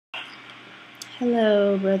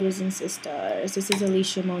Hello, brothers and sisters. This is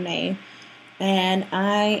Alicia Monet, and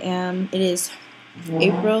it is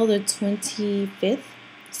April the 25th,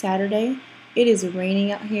 Saturday. It is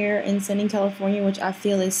raining out here in Southern California, which I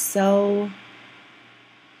feel is so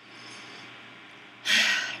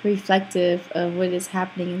reflective of what is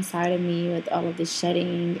happening inside of me with all of the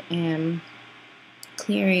shedding and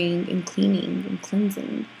clearing and cleaning and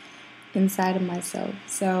cleansing inside of myself.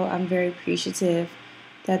 So I'm very appreciative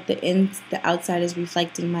that the outside is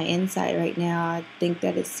reflecting my inside right now. I think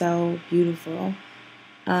that it's so beautiful.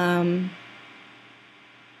 I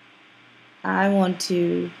want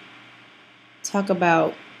to talk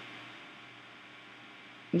about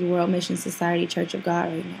the World Mission Society Church of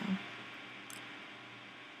God right now.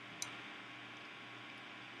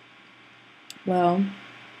 Well,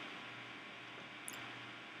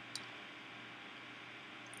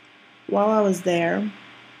 while I was there,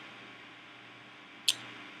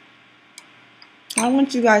 I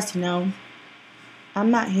want you guys to know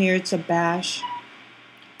I'm not here to bash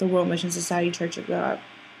the World Mission Society Church of God.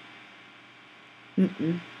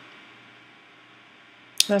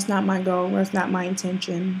 That's not my goal. That's not my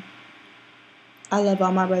intention. I love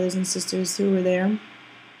all my brothers and sisters who were there,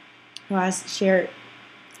 who I shared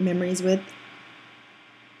memories with.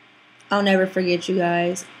 I'll never forget you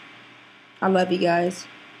guys. I love you guys.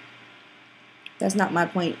 That's not my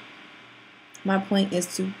point. My point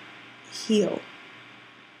is to heal.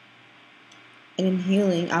 And in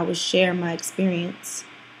healing, I will share my experience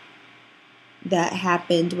that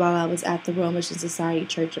happened while I was at the World Mission Society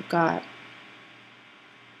Church of God.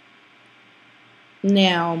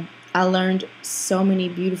 Now, I learned so many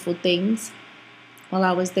beautiful things while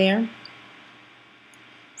I was there.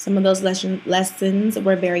 Some of those lessons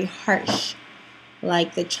were very harsh,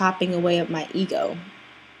 like the chopping away of my ego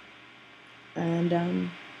and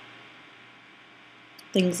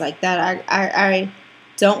things like that. I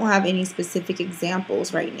don't have any specific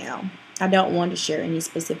examples right now. I don't want to share any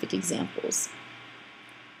specific examples.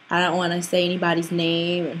 I don't want to say anybody's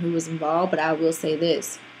name and who was involved, but I will say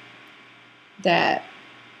this, that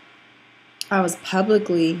I was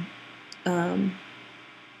publicly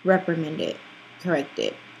reprimanded,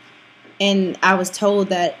 corrected. And I was told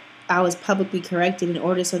that I was publicly corrected in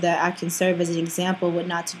order so that I can serve as an example of what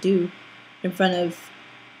not to do in front of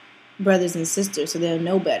brothers and sisters so they'll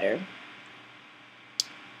know better.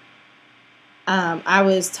 I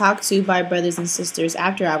was talked to by brothers and sisters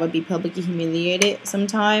after I would be publicly humiliated.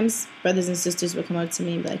 Sometimes brothers and sisters would come up to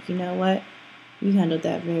me and be like, you know what? You handled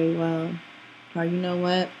that very well. Or you know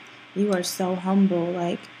what? You are so humble.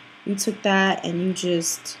 Like, you took that and you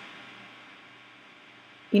just,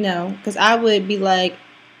 because I would be like,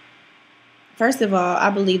 first of all,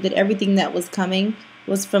 I believe that everything that was coming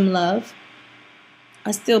was from love.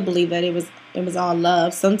 I still believe that it was all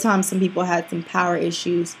love. Sometimes some people had some power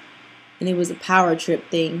issues and it was a power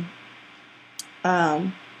trip thing.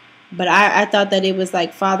 But I thought that it was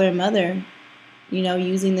like father and mother,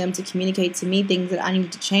 using them to communicate to me things that I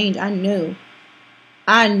needed to change. I knew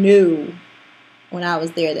when I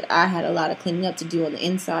was there that I had a lot of cleaning up to do on the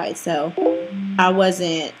inside. So I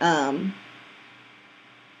wasn't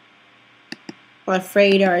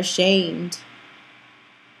afraid or ashamed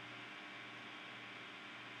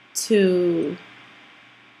to,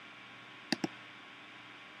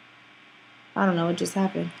 I don't know what just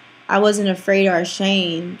happened. I wasn't afraid or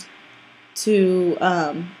ashamed to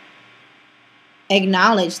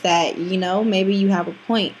acknowledge that, maybe you have a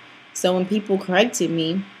point. So when people corrected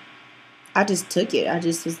me, I just took it. I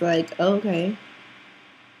just was like, oh, okay,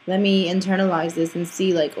 let me internalize this and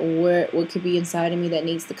see like what could be inside of me that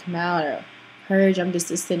needs to come out or purge. I'm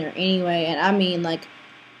just a sinner anyway. And I mean, like,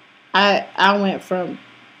 I went from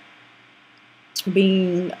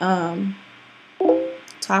being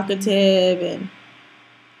talkative and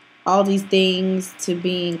all these things to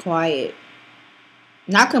being quiet.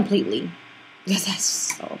 Not completely, because that's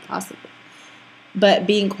so impossible. But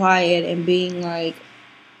being quiet and being like,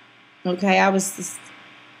 okay, I was just,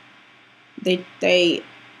 I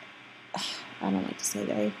don't like to say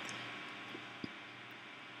they.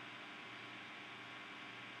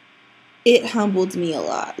 It humbled me a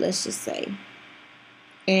lot, let's just say.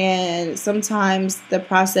 And sometimes the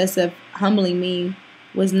process of humbling me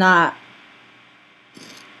was not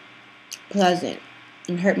pleasant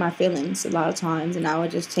and hurt my feelings a lot of times. And I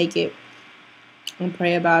would just take it and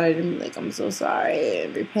pray about it and be like, I'm so sorry,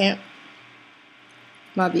 and repent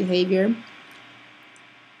my behavior.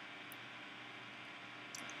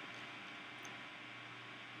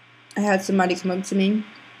 I had somebody come up to me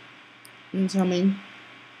and tell me,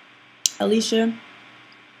 Alicia,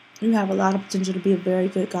 you have a lot of potential to be a very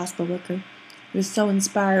good gospel worker. It's so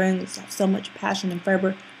inspiring. It's so much passion and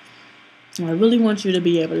fervor. And I really want you to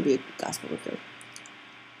be able to be a gospel worker.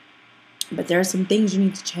 But there are some things you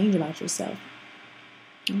need to change about yourself.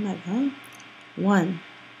 I'm like, huh? One,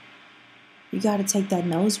 you got to take that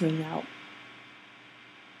nose ring out.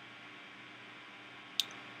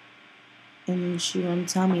 And she wanted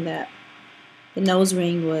to tell me that the nose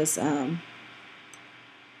ring was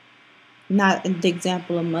not the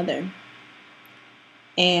example of mother.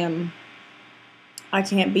 And I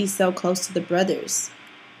can't be so close to the brothers.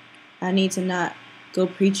 I need to not go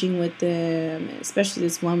preaching with them, especially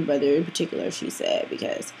this one brother in particular, she said,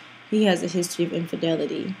 because he has a history of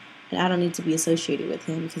infidelity, and I don't need to be associated with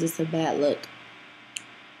him because it's a bad look.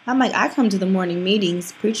 I'm like, I come to the morning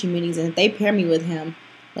meetings, preaching meetings, and if they pair me with him,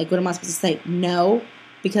 like, what am I supposed to say? No,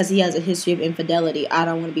 because he has a history of infidelity. I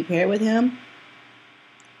don't want to be paired with him.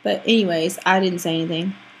 But anyways, I didn't say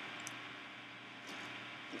anything.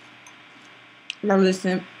 Now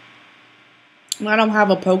listen, I don't have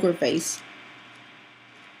a poker face.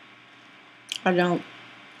 I don't.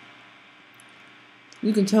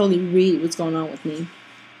 You can totally read what's going on with me.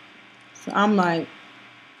 So I'm like,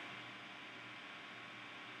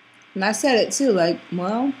 and I said it too, like,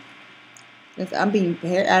 well, if I'm being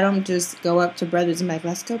paired, I don't just go up to brothers and be like,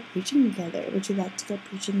 let's go preaching together. Would you like to go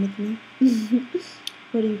preaching with me?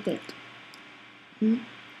 What do you think?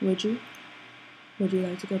 Would you? Would you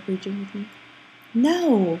like to go preaching with me?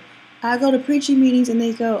 No. I go to preaching meetings and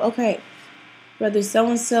they go, okay, brother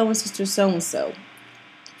so-and-so and sister so-and-so.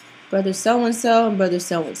 Brother so-and-so and brother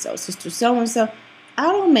so-and-so. Sister so-and-so.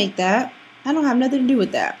 I don't make that. I don't have nothing to do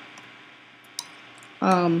with that.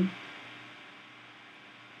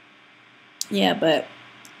 Yeah, but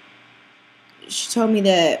she told me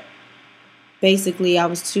that basically I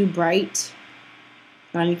was too bright.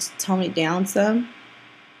 I need to tone it down some.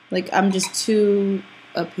 Like, I'm just too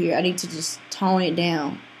up here. I need to just tone it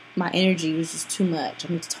down. My energy was just too much. I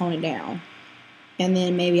need to tone it down. And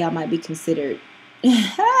then maybe I might be considered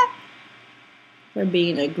for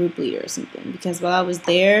being a group leader or something. Because while I was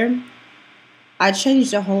there, I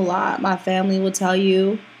changed a whole lot. My family will tell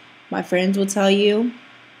you. My friends will tell you.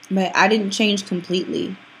 But I didn't change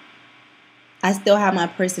completely. I still have my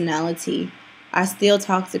personality. I still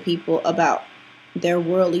talk to people about their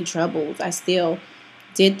worldly troubles. I still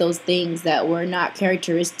did those things that were not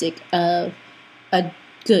characteristic of a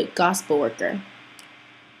good gospel worker.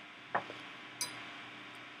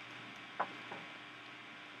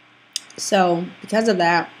 So, because of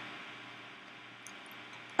that,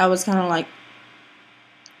 I was kind of like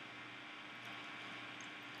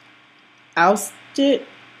ousted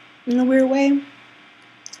in a weird way.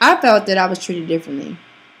 I felt that I was treated differently.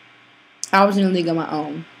 I was in a league of my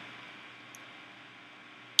own.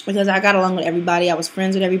 Because I got along with everybody. I was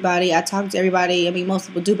friends with everybody. I talked to everybody. I mean, most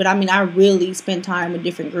people do. But I mean, I really spent time with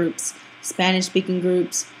different groups. Spanish-speaking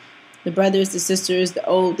groups. The brothers, the sisters, the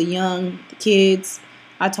old, the young, the kids.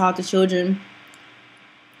 I taught the children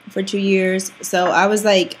for 2 years. So I was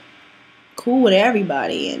like cool with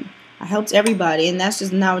everybody. And I helped everybody. And that's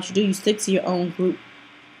just not what you do. You stick to your own group.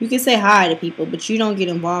 You can say hi to people, but you don't get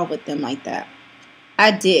involved with them like that. I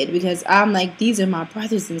did, because I'm like, these are my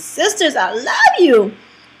brothers and sisters. I love you.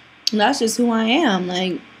 And that's just who I am.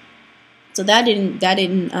 Like, so that didn't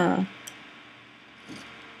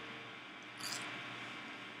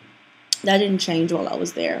change while I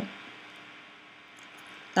was there.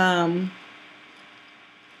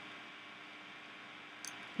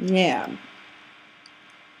 Yeah.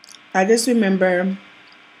 I just remember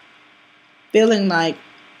feeling like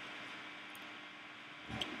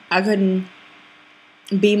I couldn't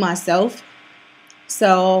be myself.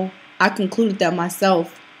 So I concluded that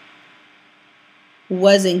myself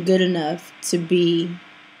wasn't good enough to be.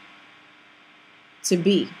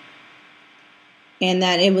 And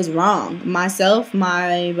that it was wrong. Myself,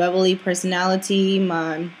 my bubbly personality,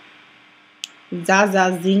 my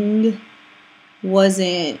zing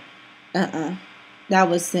wasn't, that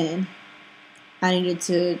was sin. I needed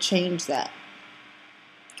to change that.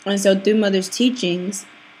 And so through Mother's teachings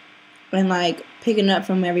and like picking up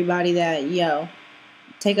from everybody that, yo,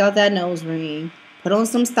 take out that nose ring, put on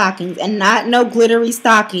some stockings, and not no glittery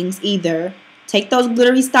stockings either. Take those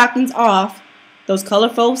glittery stockings off, those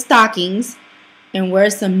colorful stockings, and wear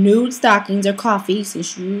some nude stockings or coffee,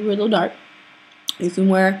 since you're a little dark. You can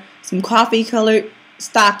wear some coffee colored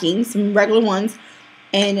stockings, some regular ones,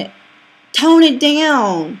 and tone it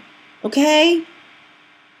down, okay?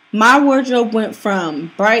 My wardrobe went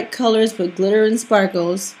from bright colors with glitter and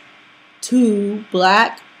sparkles to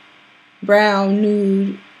black, brown,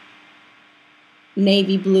 nude,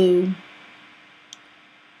 navy blue,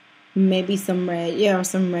 maybe some red. Yeah,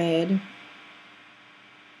 some red.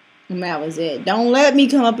 And that was it. Don't let me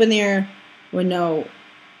come up in there with no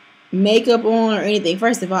makeup on or anything.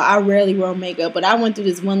 First of all, I rarely wear makeup, but I went through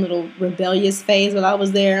this one little rebellious phase while I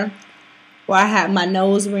was there, where I had my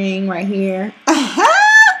nose ring right here.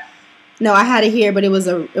 No, I had it here, but it was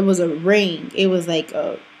a ring. It was like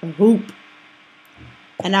a hoop,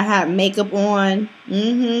 and I had makeup on.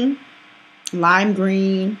 Lime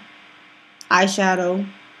green eyeshadow.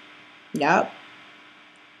 Yup.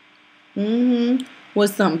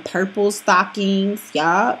 With some purple stockings.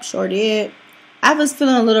 Yup, sure did. I was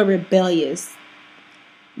feeling a little rebellious,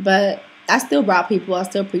 but I still brought people. I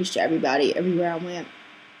still preached to everybody everywhere I went,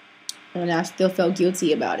 and I still felt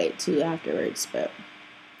guilty about it too afterwards. But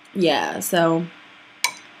yeah, so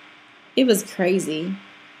it was crazy.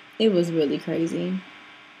 It was really crazy.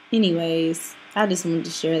 Anyways, I just wanted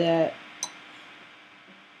to share that.